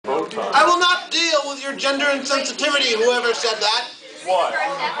with your gender insensitivity, whoever said that. What?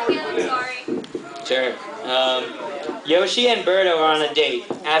 Sure. Yoshi and Birdo are on a date.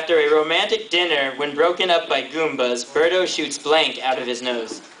 After a romantic dinner, when broken up by Goombas, Birdo shoots blank out of his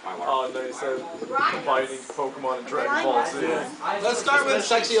nose. Oh, and then he said fighting Pokemon and Dragon Ball Z. Let's start with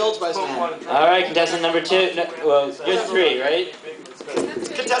Sexy Old Spice Man. Alright, contestant number 2. No, well, you're 3, right?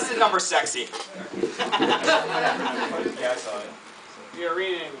 Contestant number sexy. Yeah, I saw it. You're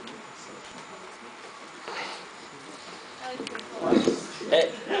reading.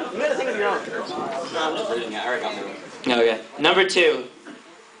 Hey. You gotta think of your own. No, I'm just reading it. I already got my one. Okay. Number 2.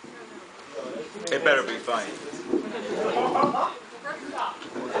 It better be funny.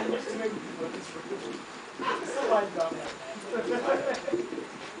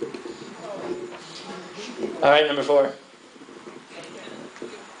 Alright, number 4.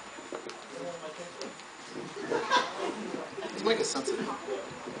 Let's make it sensitive.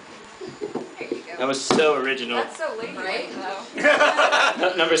 That was so original. That's so late, right?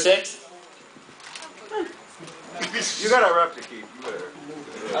 Though. Number 6. You got a rep to keep. You better.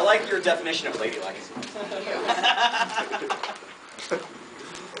 I like your definition of ladylike.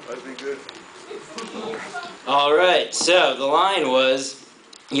 That'd be good. Alright, so the line was,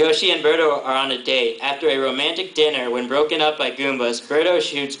 Yoshi and Birdo are on a date. After a romantic dinner, when broken up by Goombas, Birdo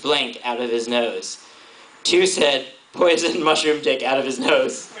shoots blank out of his nose. 2 said, poison mushroom dick out of his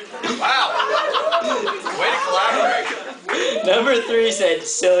nose. Wow! Way to collaborate. Number 3 said,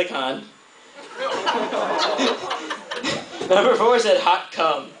 silicon. Number 4 said, hot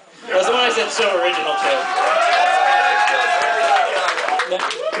cum. That's the one I said so original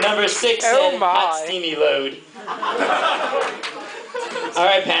to. Number 6 said, hot steamy load.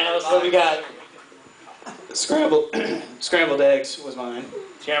 Alright, panelists, what we got? Scrambled eggs was mine.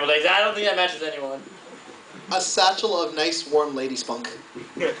 Scrambled eggs. I don't think that matches anyone. A satchel of nice, warm lady spunk.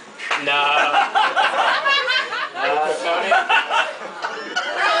 No. Tony?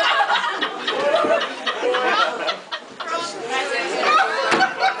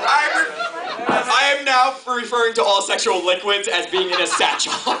 I am now referring to all sexual liquids as being in a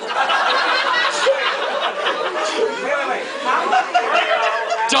satchel.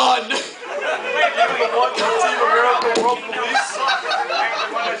 Done. What team of Miracle World Police?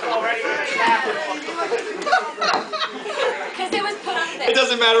 Because it was put on It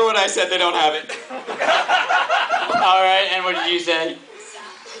doesn't matter what I said, they don't have it. Alright, and what did you say?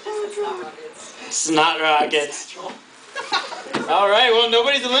 Snot rockets. Alright, well,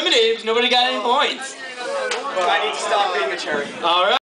 nobody's eliminated. Nobody got any points. I need to stop being a cherry. Alright.